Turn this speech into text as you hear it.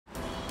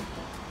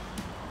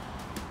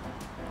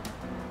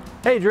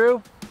Hey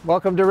Drew,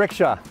 welcome to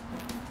Rickshaw.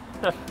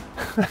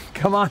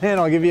 Come on in,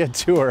 I'll give you a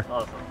tour.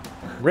 Awesome.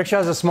 Rickshaw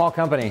is a small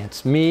company.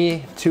 It's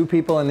me, 2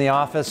 people in the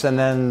office, and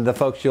then the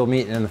folks you'll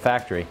meet in the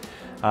factory.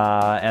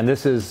 And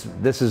this is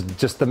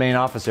just the main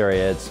office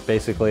area. It's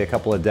basically a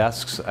couple of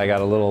desks. I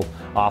got a little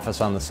office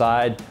on the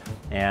side,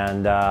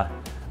 and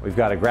we've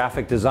got a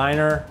graphic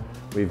designer.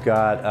 We've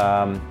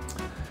got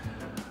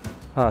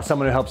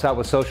someone who helps out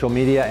with social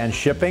media and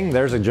shipping.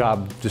 There's a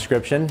job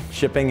description,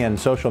 shipping and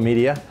social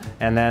media.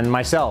 And then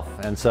myself.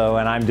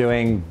 And I'm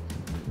doing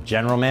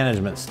general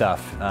management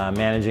stuff,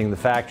 managing the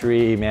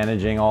factory,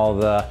 managing all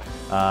the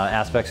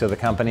aspects of the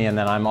company. And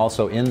then I'm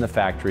also in the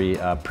factory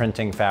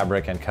printing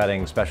fabric and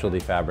cutting specialty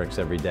fabrics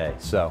every day.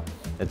 So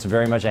it's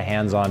very much a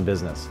hands-on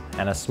business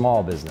and a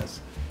small business.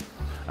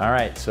 All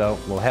right, so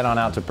we'll head on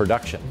out to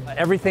production.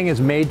 Everything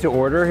is made to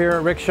order here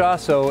at Rickshaw,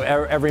 so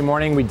every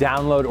morning we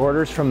download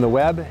orders from the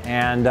web,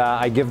 and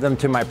I give them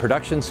to my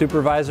production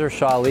supervisor,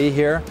 Shali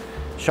here.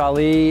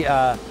 Shali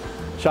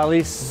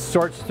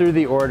sorts through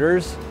the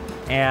orders,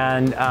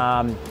 and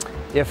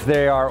if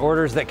there are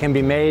orders that can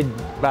be made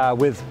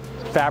with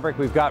fabric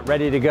we've got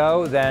ready to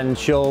go, then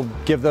she'll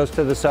give those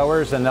to the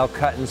sewers and they'll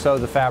cut and sew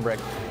the fabric.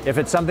 If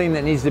it's something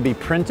that needs to be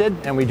printed,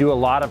 and we do a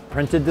lot of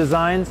printed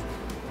designs,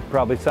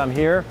 probably some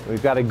here.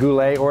 We've got a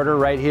Goulet order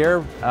right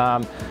here.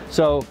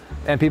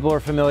 And people are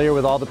familiar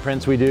with all the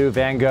prints we do,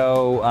 Van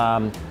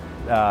Gogh,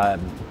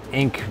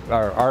 ink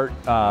or art,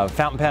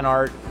 fountain pen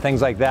art,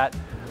 things like that.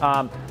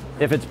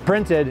 If it's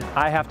printed,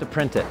 I have to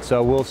print it.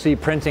 So we'll see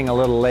printing a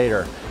little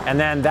later. And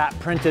then that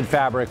printed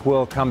fabric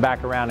will come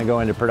back around and go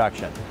into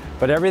production.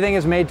 But everything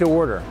is made to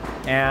order.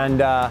 And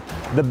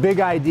the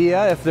big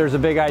idea, if there's a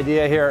big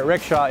idea here at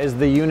Rickshaw, is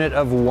the unit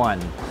of 1.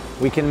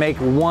 We can make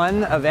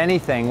 1 of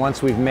anything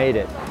once we've made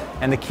it.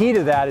 And the key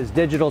to that is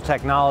digital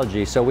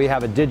technology. So we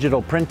have a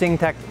digital printing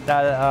equipment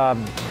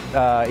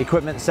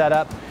set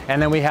up,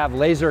 and then we have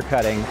laser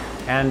cutting.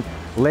 And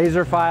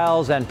laser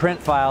files and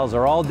print files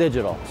are all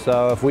digital.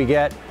 So if we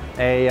get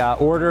a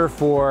order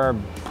for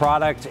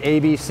product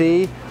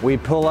ABC, we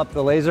pull up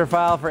the laser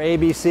file for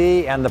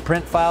ABC and the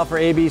print file for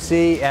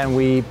ABC, and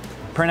we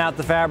print out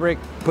the fabric,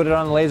 put it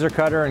on the laser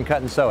cutter, and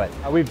cut and sew it.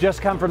 We've just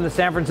come from the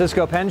San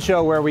Francisco Pen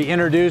Show, where we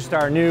introduced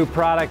our new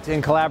product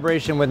in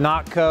collaboration with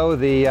Notco,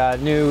 the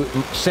new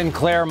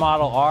Sinclair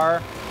Model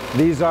R.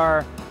 These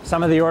are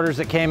some of the orders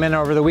that came in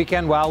over the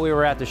weekend while we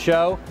were at the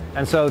show.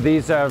 And so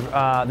this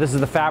is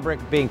the fabric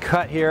being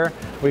cut here.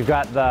 We've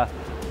got the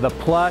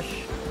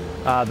plush,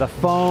 the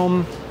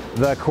foam,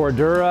 the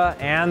cordura,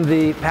 and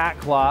the pack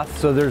cloth.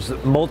 So there's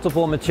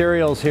multiple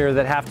materials here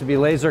that have to be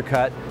laser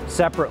cut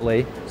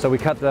separately. So we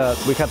cut the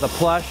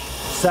plush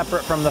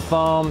separate from the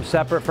foam,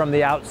 separate from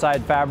the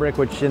outside fabric,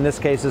 which in this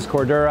case is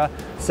cordura,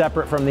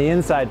 separate from the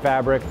inside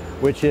fabric,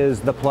 which is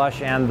the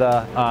plush and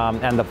the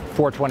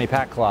 420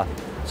 pack cloth.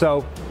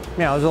 So, you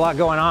know, there's a lot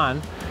going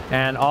on,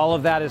 and all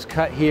of that is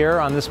cut here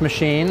on this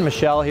machine.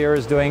 Michelle here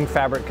is doing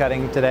fabric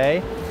cutting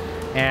today,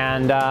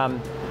 and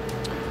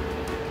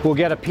we'll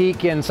get a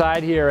peek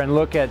inside here and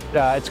look at,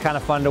 it's kind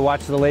of fun to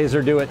watch the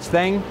laser do its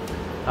thing.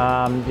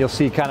 You'll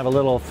see kind of a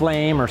little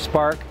flame or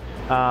spark.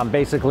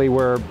 Basically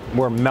we're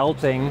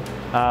melting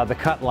the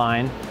cut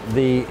line.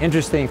 The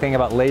interesting thing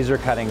about laser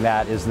cutting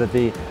that is that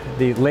the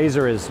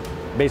laser is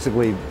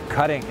basically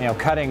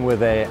cutting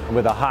with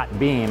a hot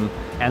beam,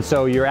 and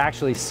so you're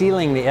actually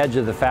sealing the edge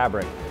of the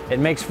fabric. It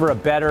makes for a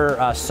better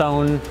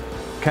sewn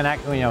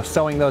connect,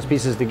 sewing those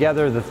pieces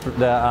together.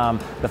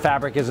 The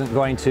fabric isn't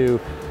going to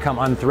come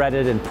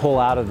unthreaded and pull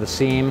out of the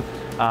seam.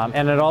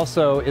 And it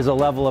also is a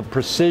level of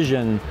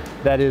precision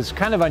that is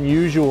kind of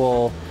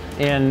unusual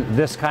in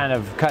this kind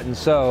of cut and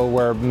sew,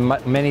 where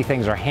many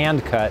things are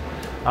hand cut.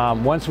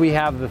 Once we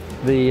have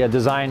the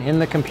design in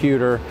the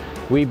computer,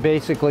 we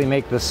basically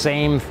make the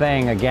same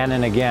thing again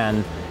and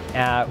again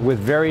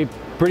with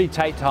pretty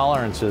tight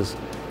tolerances.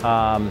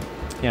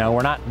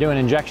 We're not doing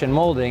injection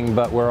molding,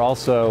 but we're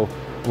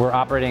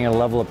operating at a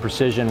level of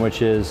precision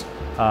which is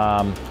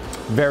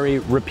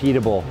very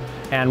repeatable.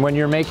 And when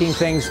you're making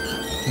things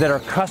that are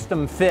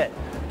custom fit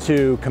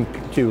to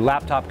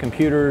laptop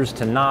computers,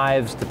 to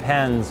knives, to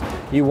pens,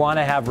 you want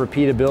to have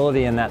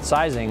repeatability in that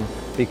sizing,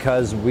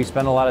 because we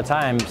spend a lot of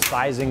time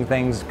sizing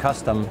things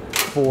custom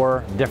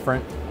for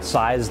different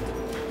sized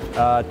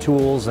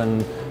tools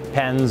and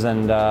pens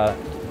and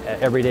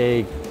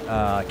everyday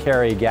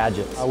carry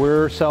gadgets.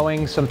 We're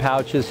sewing some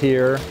pouches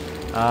here.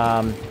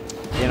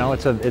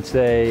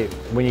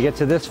 When you get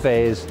to this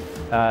phase,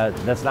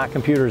 that's not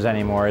computers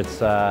anymore.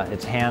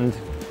 It's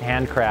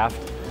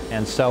handcraft,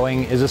 and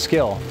sewing is a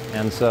skill.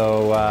 And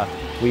so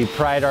we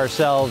pride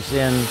ourselves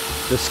in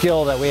the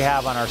skill that we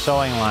have on our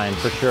sewing line,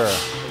 for sure.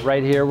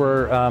 Right here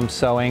we're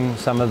sewing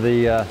some of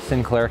the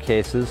Sinclair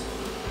cases,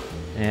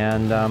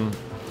 and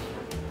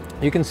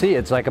you can see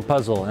it's like a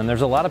puzzle, and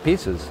there's a lot of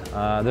pieces.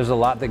 There's a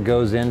lot that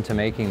goes into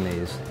making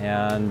these,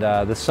 and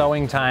the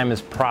sewing time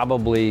is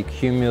probably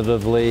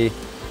cumulatively,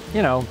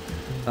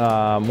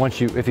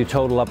 if you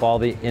total up all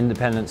the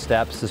independent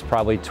steps, is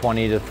probably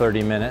 20 to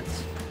 30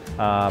 minutes.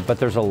 But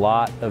there's a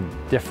lot of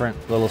different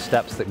little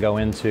steps that go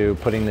into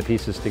putting the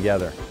pieces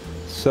together.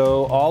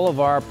 So all of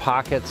our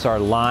pockets are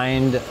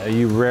lined.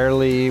 You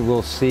rarely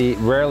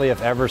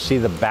if ever see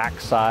the back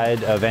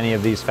side of any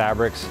of these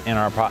fabrics in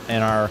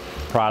our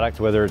product,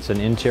 whether it's an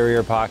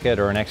interior pocket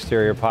or an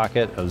exterior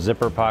pocket, a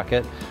zipper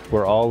pocket.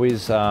 We're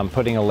always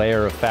putting a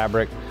layer of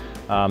fabric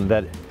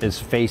that is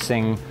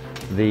facing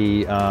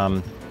the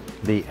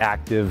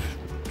active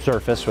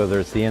surface, whether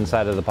it's the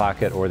inside of the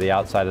pocket or the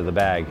outside of the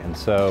bag. And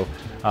so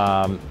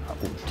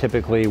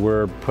typically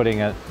we're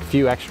putting a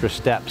few extra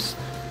steps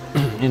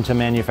into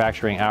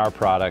manufacturing our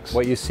products.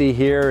 What you see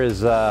here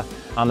is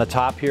on the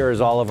top here is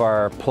all of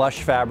our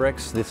plush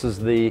fabrics. This is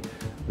the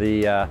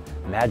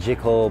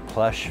magical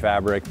plush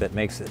fabric that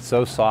makes it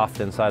so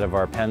soft inside of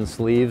our pen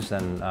sleeves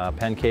and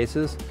pen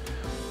cases.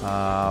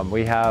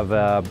 We have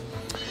a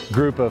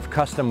group of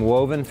custom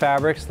woven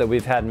fabrics that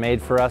we've had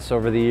made for us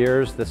over the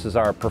years. This is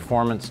our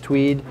performance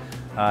tweed.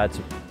 It's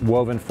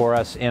woven for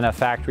us in a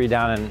factory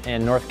down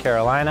in North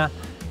Carolina,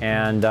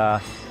 and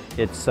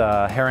it's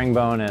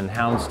herringbone and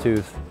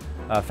houndstooth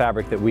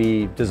fabric that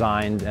we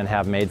designed and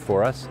have made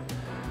for us.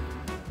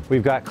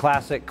 We've got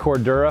classic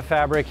Cordura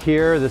fabric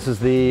here. This is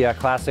the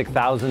classic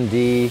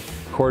 1000D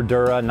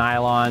Cordura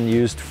nylon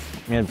used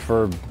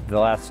for the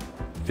last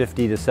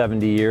 50 to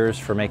 70 years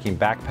for making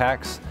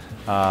backpacks.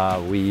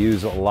 We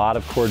use a lot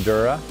of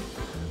Cordura.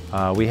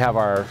 We have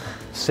our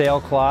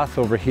sailcloth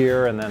over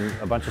here, and then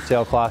a bunch of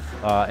sailcloth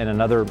in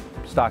another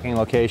stocking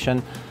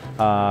location.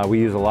 We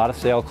use a lot of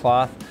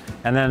sailcloth.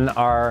 And then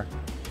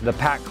the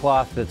pack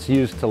cloth that's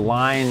used to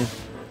line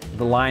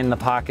the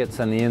pockets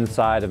and the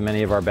inside of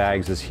many of our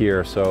bags is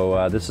here.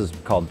 So this is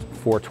called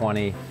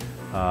 420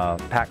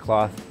 pack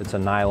cloth. It's a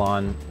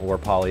nylon or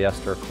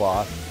polyester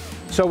cloth.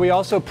 So we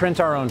also print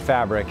our own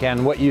fabric,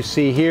 and what you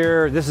see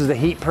here, this is the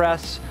heat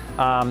press.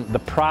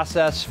 The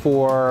process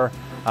for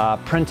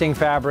printing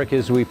fabric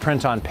is we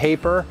print on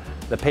paper.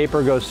 The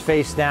paper goes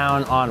face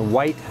down on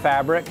white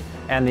fabric,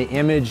 and the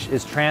image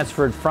is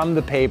transferred from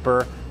the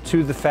paper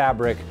to the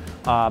fabric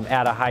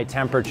at a high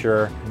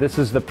temperature. This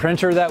is the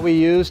printer that we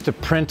use to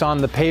print on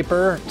the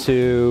paper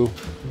to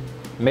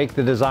make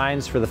the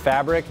designs for the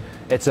fabric.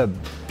 It's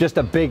just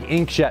a big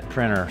inkjet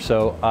printer,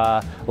 so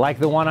like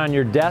the one on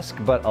your desk,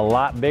 but a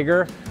lot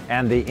bigger.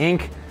 And the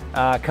ink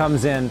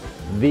comes in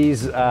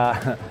these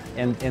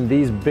in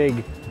these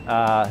big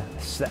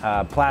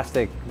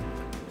plastic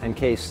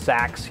encased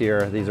sacks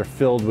here. These are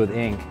filled with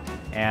ink,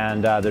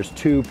 and there's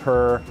 2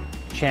 per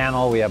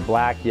channel. We have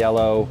black,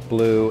 yellow,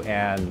 blue,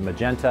 and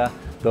magenta.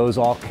 Those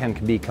all can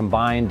be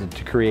combined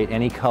to create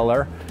any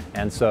color.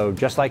 And so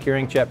just like your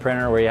inkjet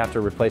printer where you have to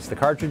replace the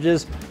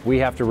cartridges, we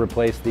have to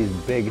replace these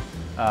big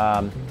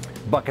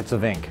buckets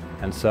of ink.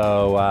 And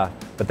so,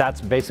 but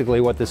that's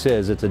basically what this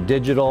is. It's a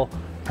digital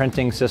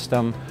printing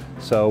system.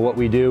 So what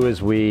we do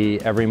is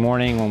every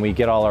morning when we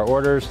get all our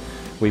orders,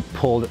 we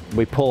pull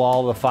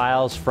all the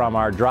files from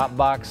our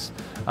Dropbox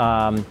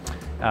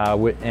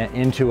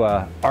into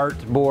a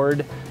art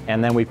board,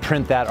 and then we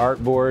print that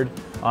art board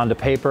onto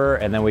paper,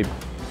 and then we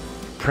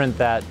print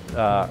that,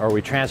 or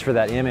we transfer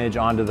that image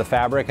onto the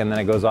fabric, and then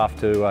it goes off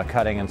to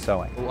cutting and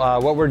sewing.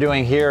 What we're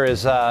doing here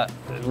is,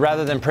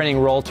 rather than printing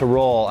roll to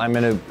roll, I'm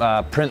going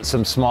to print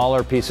some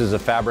smaller pieces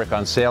of fabric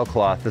on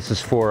sailcloth. This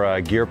is for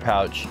a gear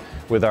pouch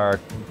with our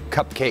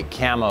cupcake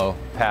camo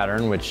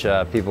pattern, which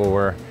people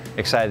were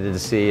excited to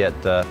see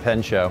at the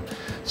pen show.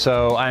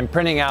 So I'm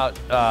printing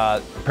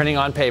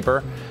on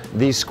paper.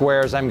 These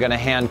squares I'm going to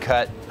hand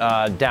cut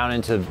down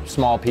into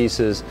small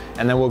pieces,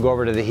 and then we'll go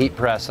over to the heat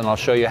press and I'll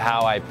show you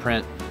how I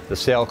print the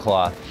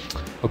sailcloth.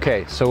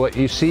 Okay, so what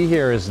you see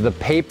here is the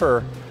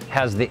paper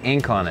has the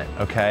ink on it,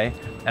 okay?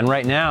 And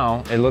right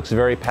now it looks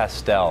very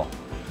pastel.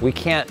 We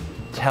can't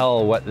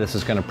tell what this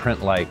is going to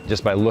print like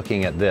just by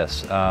looking at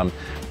this.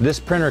 This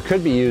printer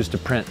could be used to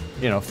print,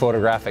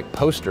 photographic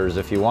posters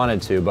if you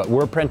wanted to, but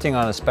we're printing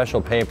on a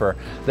special paper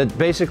that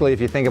basically,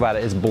 if you think about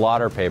it, is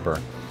blotter paper.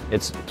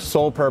 Its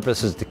sole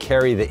purpose is to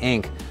carry the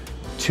ink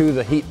to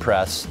the heat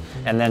press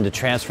and then to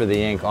transfer the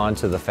ink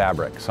onto the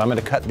fabric. So I'm going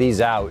to cut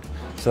these out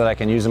so that I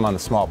can use them on the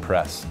small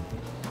press.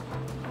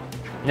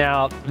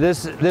 Now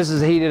this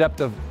is heated up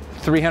to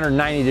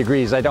 390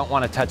 degrees. I don't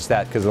want to touch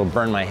that because it'll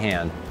burn my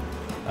hand.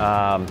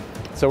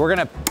 So we're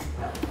gonna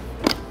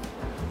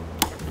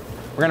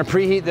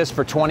preheat this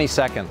for 20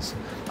 seconds.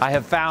 I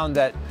have found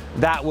that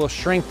will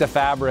shrink the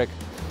fabric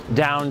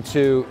down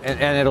to,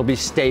 and it'll be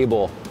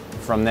stable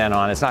from then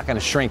on. It's not going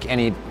to shrink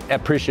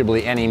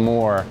appreciably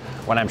anymore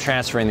when I'm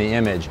transferring the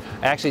image.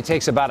 It actually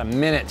takes about a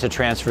minute to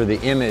transfer the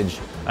image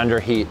under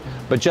heat,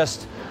 but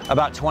just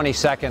about 20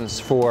 seconds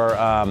for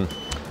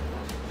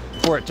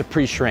it to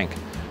pre-shrink.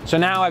 So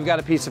now I've got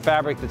a piece of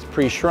fabric that's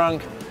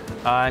pre-shrunk.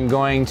 I'm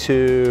going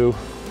to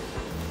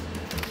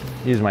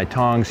use my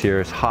tongs here.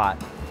 It's hot.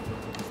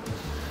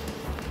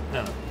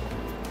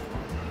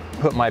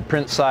 Put my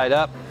print side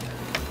up.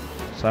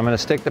 So I'm going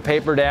to stick the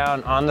paper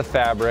down on the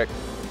fabric.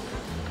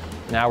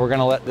 Now we're going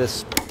to let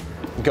this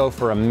go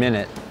for a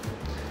minute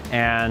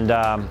and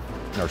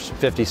or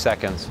 50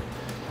 seconds.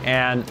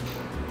 And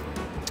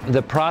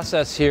the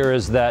process here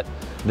is that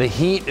the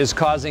heat is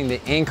causing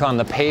the ink on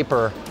the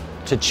paper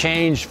to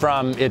change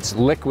from its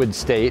liquid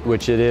state,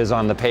 which it is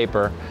on the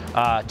paper,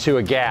 to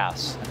a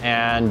gas.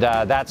 And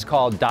that's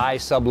called dye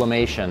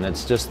sublimation.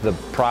 It's just the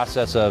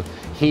process of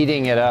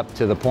heating it up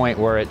to the point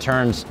where it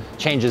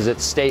changes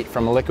its state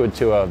from a liquid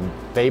to a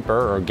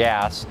vapor or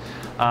gas.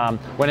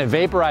 When it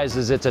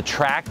vaporizes, it's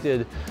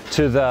attracted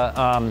to the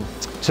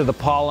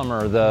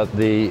polymer,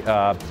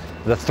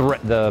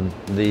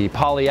 the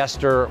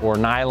polyester or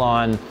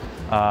nylon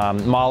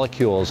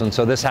molecules. And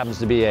so this happens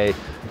to be a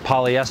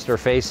polyester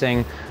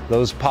facing.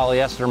 Those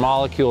polyester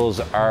molecules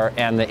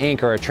and the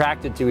ink are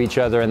attracted to each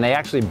other, and they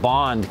actually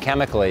bond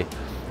chemically.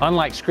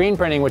 Unlike screen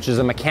printing, which is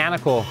a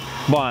mechanical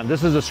bond,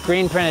 this is a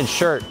screen printed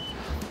shirt.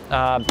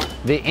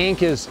 The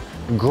ink is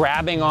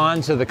grabbing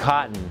onto the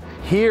cotton.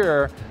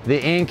 Here,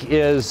 the ink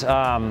is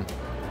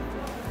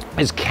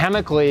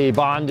chemically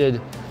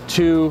bonded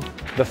to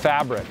the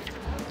fabric.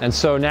 And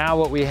so now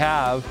what we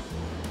have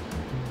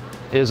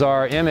is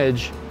our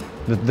image.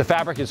 The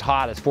fabric is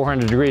hot, it's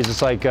 400 degrees.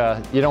 It's like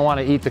you don't want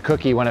to eat the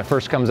cookie when it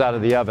first comes out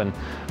of the oven.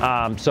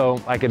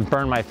 So I can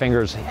burn my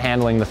fingers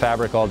handling the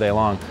fabric all day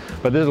long.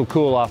 But this will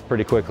cool off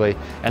pretty quickly.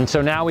 And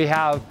so now we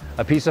have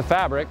a piece of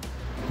fabric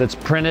that's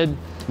printed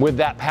with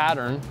that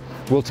pattern.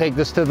 We'll take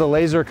this to the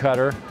laser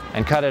cutter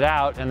and cut it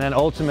out, and then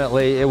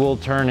ultimately it will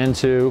turn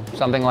into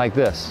something like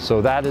this.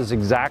 So that is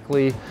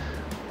exactly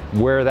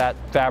where that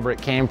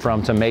fabric came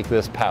from to make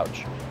this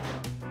pouch.